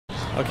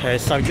Okay,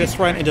 so I've just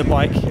rented a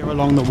bike here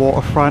along the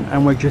waterfront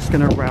and we're just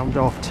going to round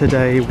off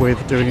today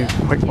with doing a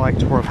quick bike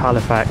tour of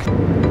Halifax. It's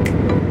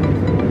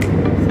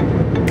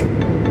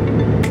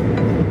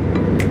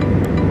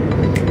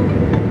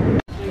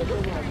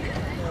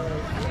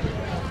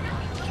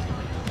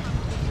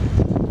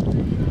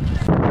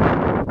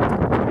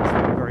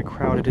very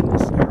crowded in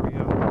this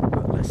area,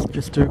 but let's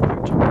just do a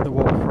quick tour of the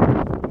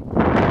waterfront.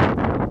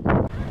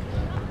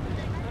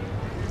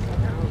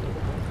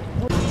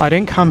 I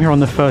didn't come here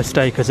on the first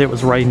day because it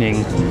was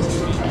raining,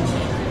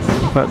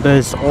 but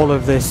there's all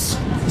of this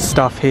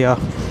stuff here.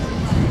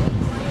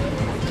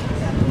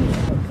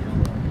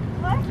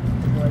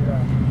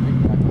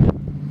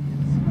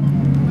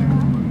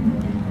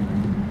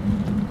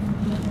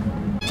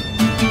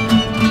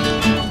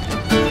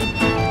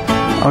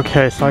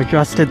 Okay, so I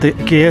adjusted the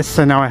gear,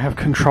 so now I have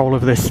control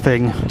of this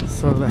thing.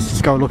 So let's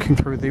just go looking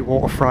through the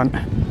waterfront.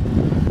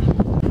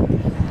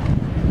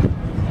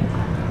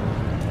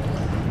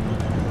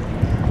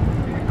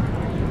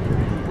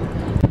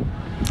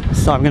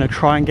 So I'm going to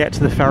try and get to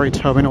the ferry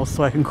terminal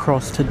so I can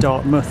cross to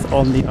Dartmouth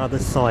on the other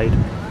side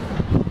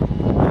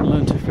and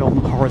learn to film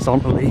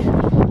horizontally.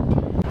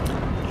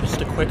 Just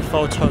a quick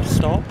photo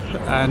stop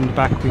and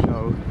back we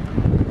go.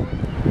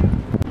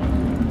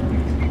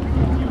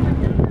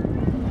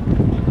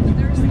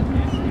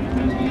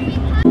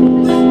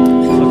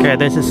 Okay,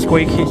 there's a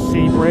squeaky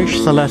sea bridge,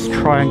 so let's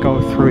try and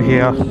go through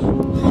here.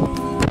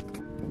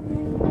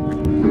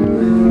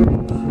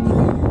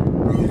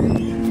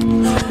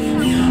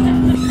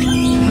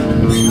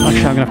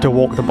 Actually, I'm gonna have to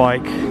walk the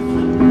bike.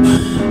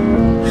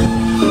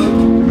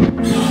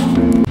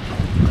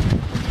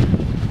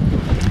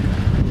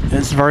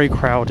 It's very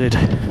crowded.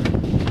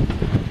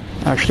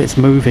 Actually, it's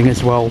moving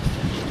as well.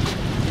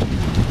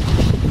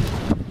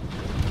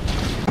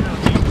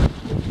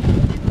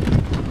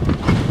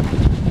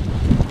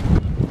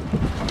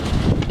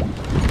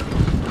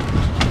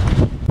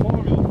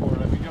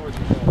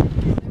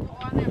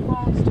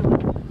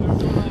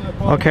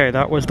 Okay,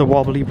 that was the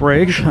wobbly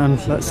bridge, and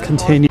let's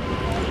continue.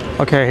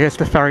 Okay, here's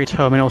the ferry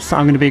terminal, so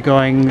I'm going to be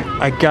going,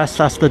 I guess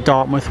that's the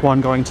Dartmouth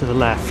one going to the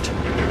left.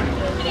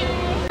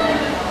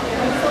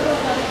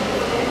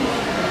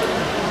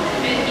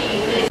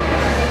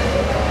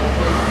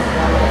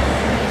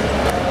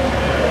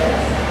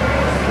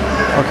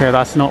 Okay,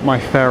 that's not my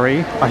ferry.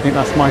 I think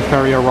that's my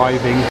ferry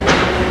arriving.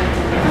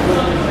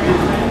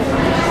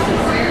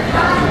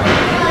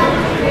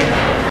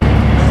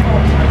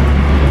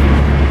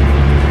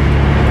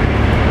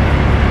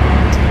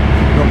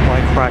 Got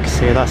bike racks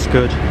here, that's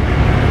good.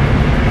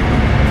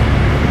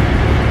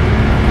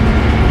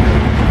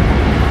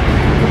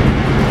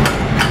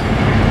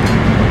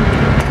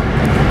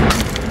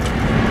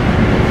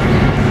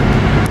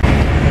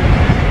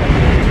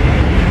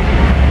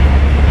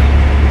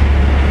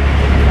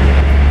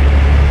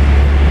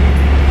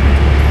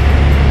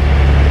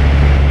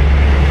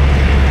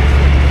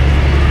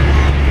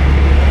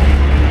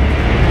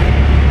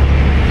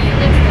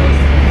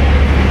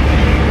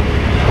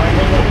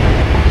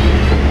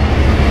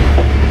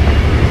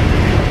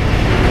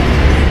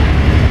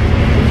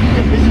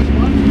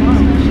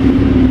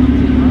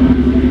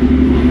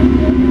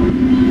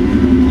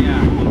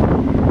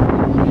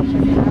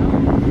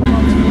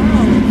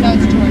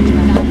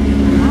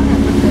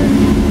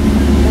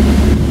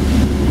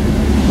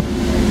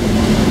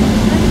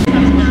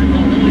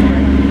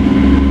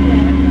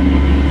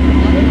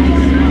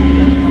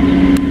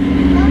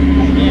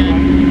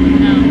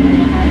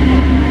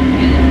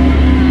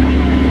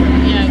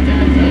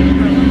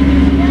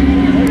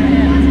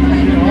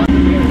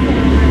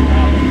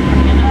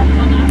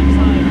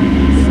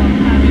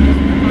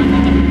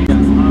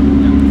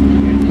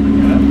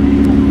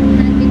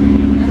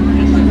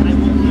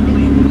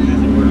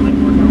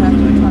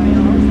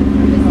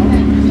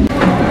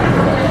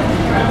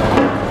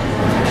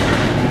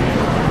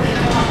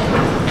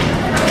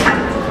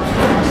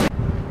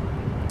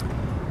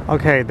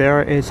 Okay,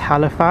 there is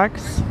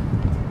Halifax.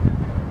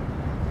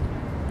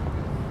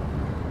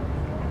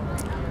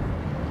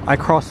 I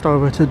crossed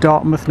over to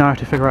Dartmouth now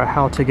to figure out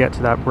how to get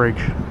to that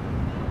bridge.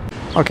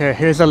 Okay,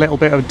 here's a little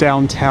bit of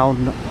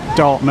downtown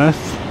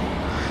Dartmouth.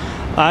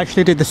 I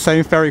actually did the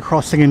same ferry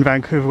crossing in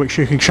Vancouver, which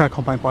you can check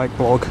on my bike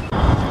blog.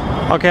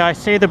 Okay, I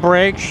see the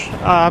bridge.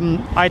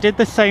 I did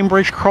the same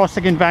bridge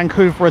crossing in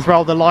Vancouver as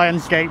well, the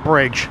Lionsgate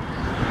Bridge.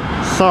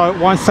 So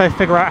once I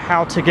figure out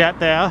how to get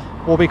there,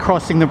 we'll be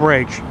crossing the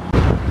bridge.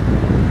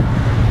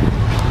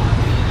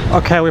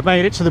 Okay, we've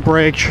made it to the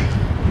bridge.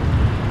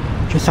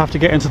 Just have to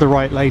get into the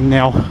right lane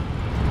now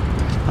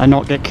and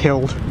not get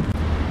killed.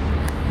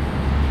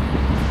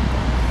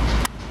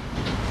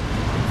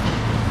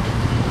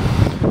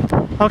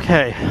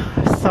 Okay,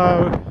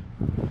 so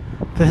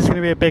this is going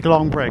to be a big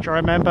long bridge. I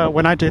remember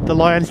when I did the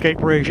Lionsgate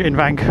Bridge in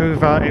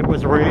Vancouver, it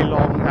was really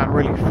long and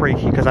really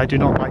freaky because I do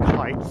not like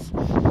heights.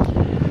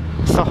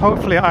 So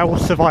hopefully I will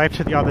survive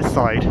to the other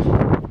side.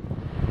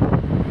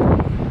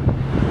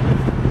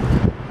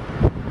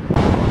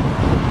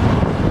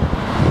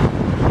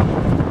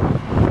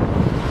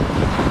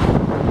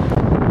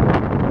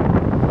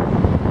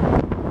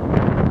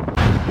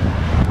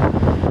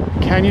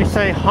 Can you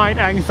say height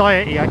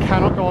anxiety? I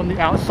cannot go on the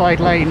outside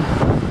lane.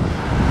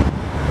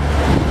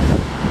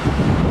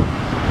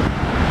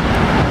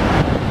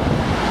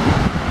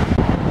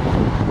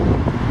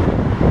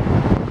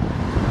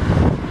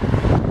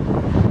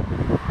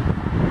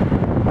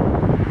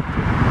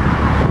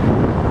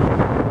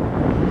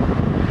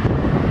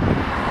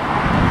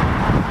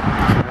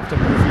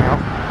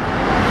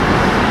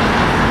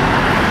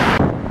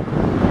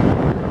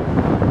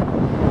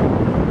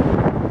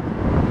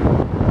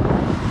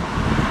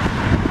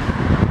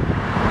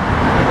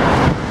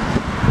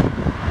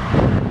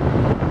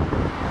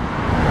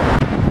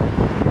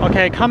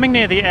 Okay, coming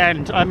near the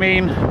end, I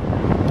mean,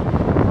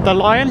 the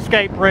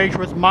Lionsgate Bridge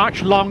was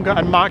much longer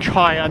and much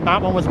higher, and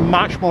that one was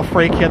much more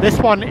freakier. This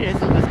one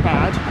isn't as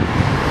bad.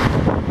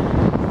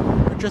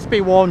 But just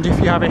be warned if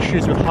you have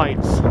issues with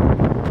heights.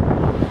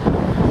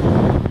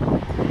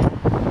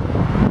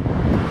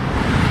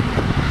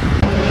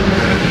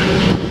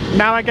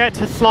 Now I get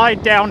to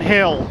slide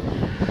downhill.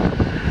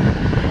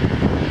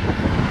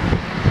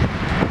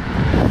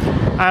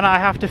 And I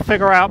have to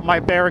figure out my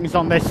bearings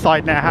on this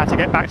side now, how to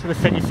get back to the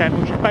city centre,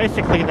 which is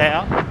basically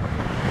there.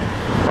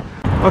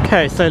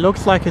 Okay, so it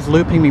looks like it's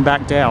looping me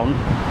back down.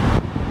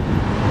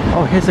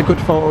 Oh, here's a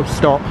good photo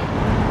stop.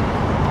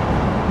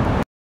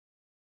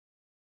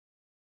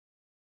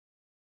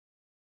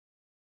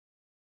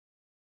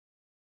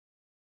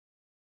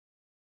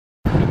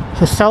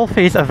 So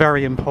selfies are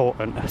very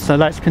important, so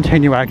let's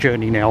continue our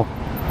journey now.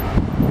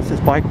 This is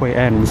bikeway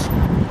ends.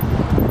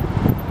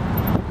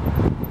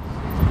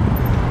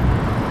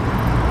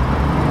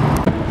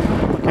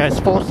 Okay, it's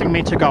forcing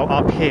me to go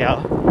up here,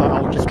 but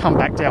I'll just come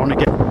back down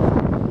again.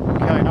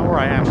 Okay, I know where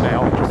I am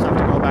now, I just have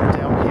to go back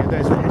down here.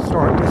 There's the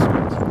historic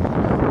district.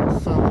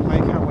 So we'll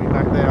make our way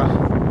back there.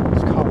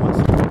 This car wants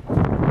to...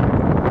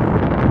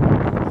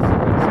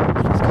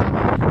 So just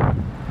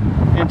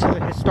coming into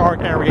the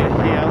historic area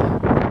here.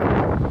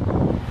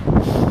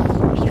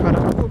 Just trying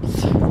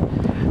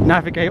to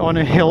navigate on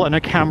a hill and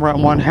a camera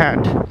in one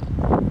hand.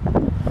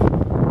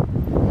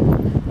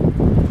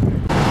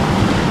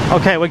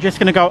 Okay, we're just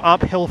going to go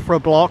uphill for a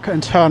block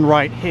and turn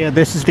right here.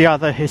 This is the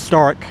other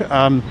historic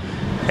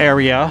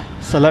area,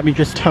 so let me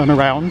just turn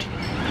around.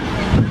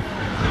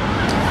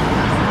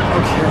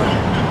 Okay.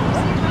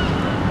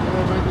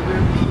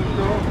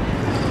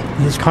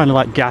 This is kind of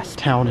like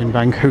Gastown in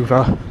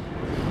Vancouver,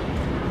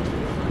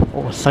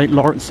 or St.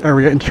 Lawrence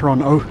area in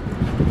Toronto.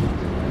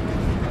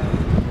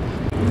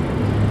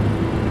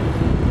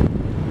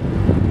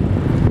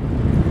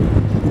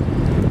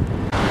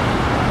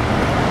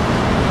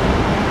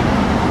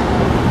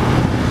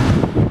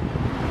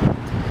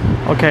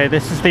 Okay,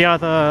 this is the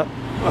other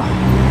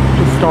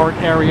historic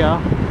area.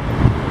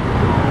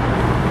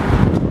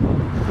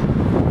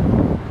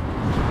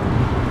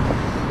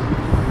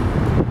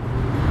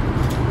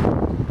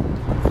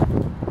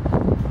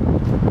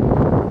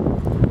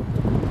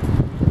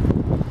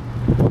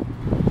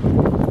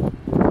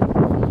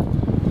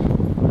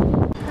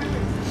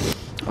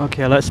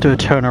 Okay, let's do a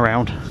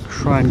turnaround.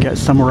 Try and get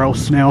somewhere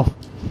else now.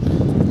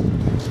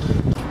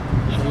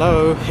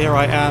 Hello, here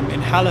I am in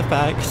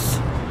Halifax.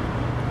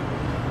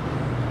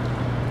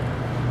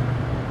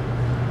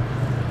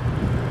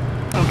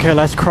 Okay,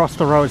 let's cross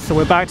the road. So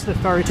we're back to the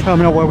ferry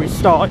terminal where we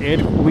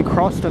started. We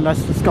crossed, and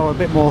let's just go a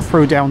bit more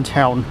through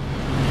downtown.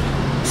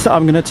 So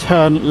I'm going to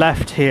turn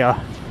left here.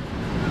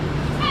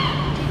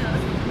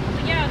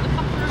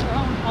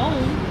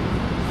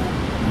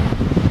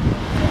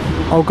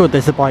 Oh good,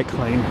 there's a bike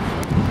lane.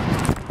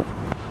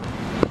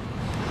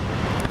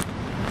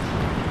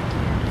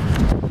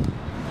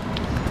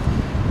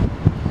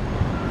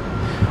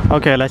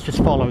 Okay, let's just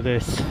follow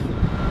this.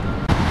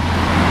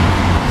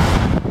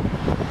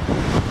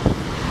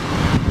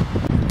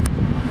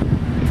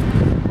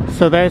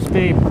 So there's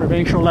the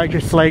provincial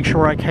legislature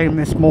where I came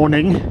this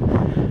morning.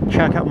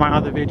 Check out my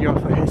other video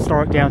for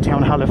historic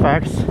downtown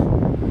Halifax.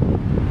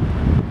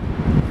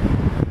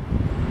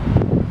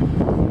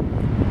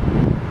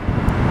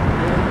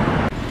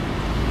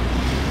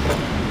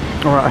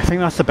 Alright, I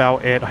think that's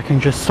about it. I can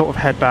just sort of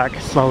head back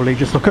slowly,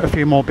 just look at a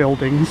few more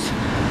buildings.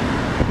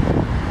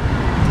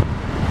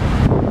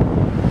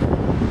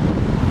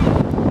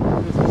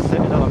 This is the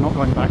Citadel, I'm not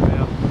going back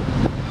there.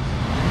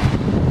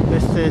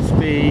 This is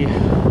the...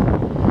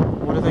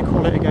 what do they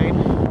call it again?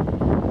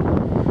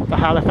 The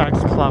Halifax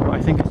Club. I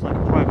think it's like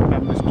a private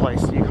member's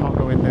place, so you can't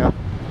go in there.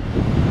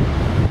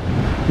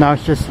 Now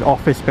it's just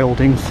office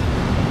buildings.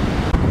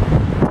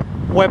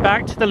 We're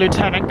back to the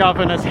Lieutenant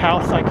Governor's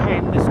house. I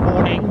came this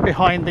morning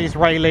behind these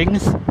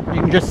railings.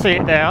 You can just see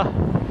it there.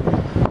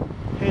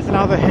 Here's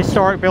another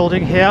historic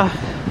building here.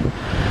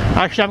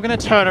 Actually, I'm going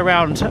to turn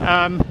around.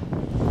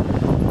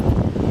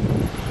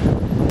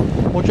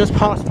 We'll just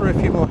pass through a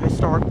few more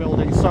historic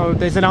buildings. So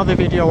there's another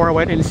video where I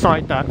went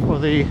inside that for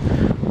the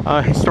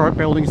historic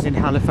buildings in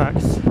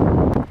Halifax.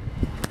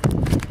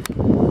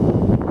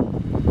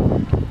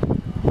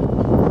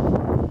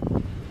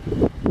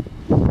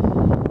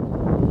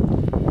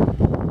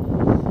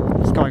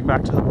 Just going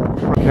back to the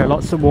waterfront. Okay,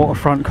 lots of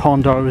waterfront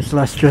condos.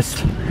 Let's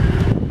just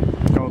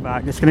go back.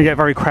 back. It's going to get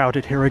very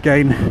crowded here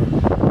again.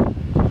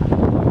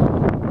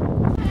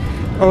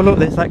 Oh look,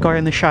 there's that guy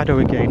in the shadow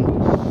again.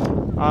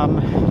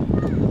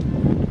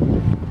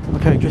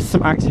 Okay, just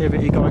some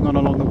activity going on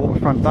along the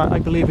waterfront. That, I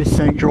believe, is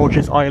St.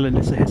 George's Island.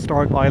 It's a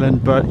historic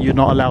island, but you're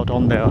not allowed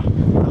on there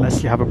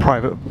unless you have a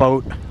private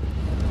boat.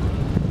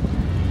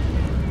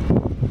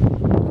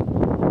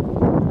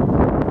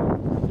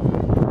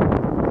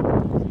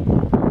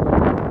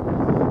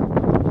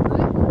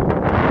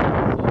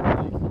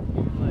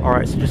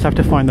 Alright, so just have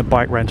to find the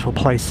bike rental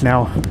place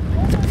now.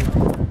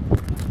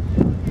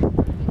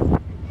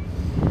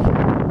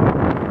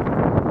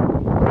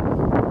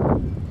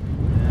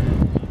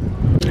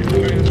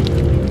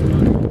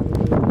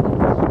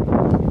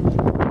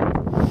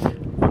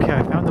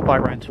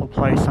 Bike rental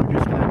place. I'm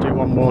just going to do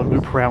one more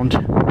loop round.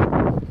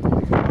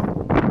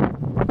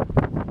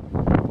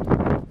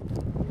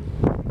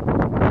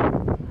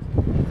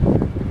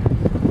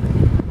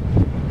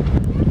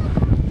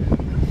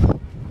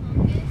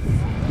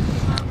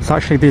 So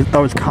actually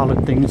those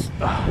coloured things,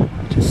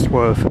 just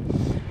swerve.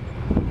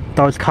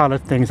 Those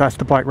coloured things, that's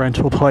the bike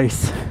rental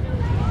place.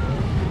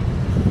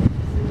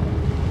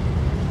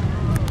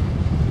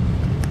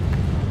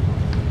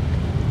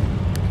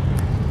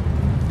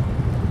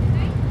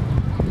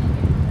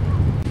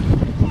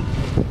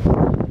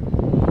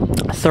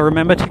 So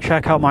remember to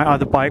check out my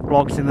other bike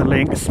blogs in the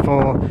links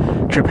for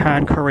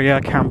Japan,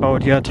 Korea,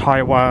 Cambodia,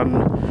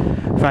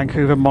 Taiwan,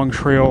 Vancouver,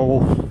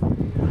 Montreal,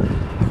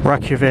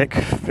 Reykjavik,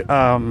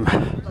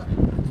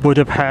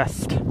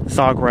 Budapest,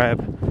 Zagreb.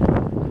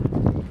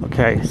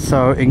 Okay,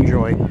 so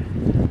enjoy.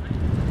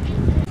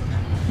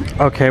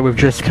 Okay, we've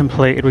just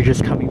completed, we're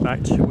just coming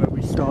back to where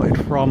we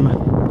started from.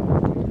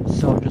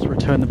 So I'll just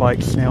return the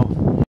bikes now.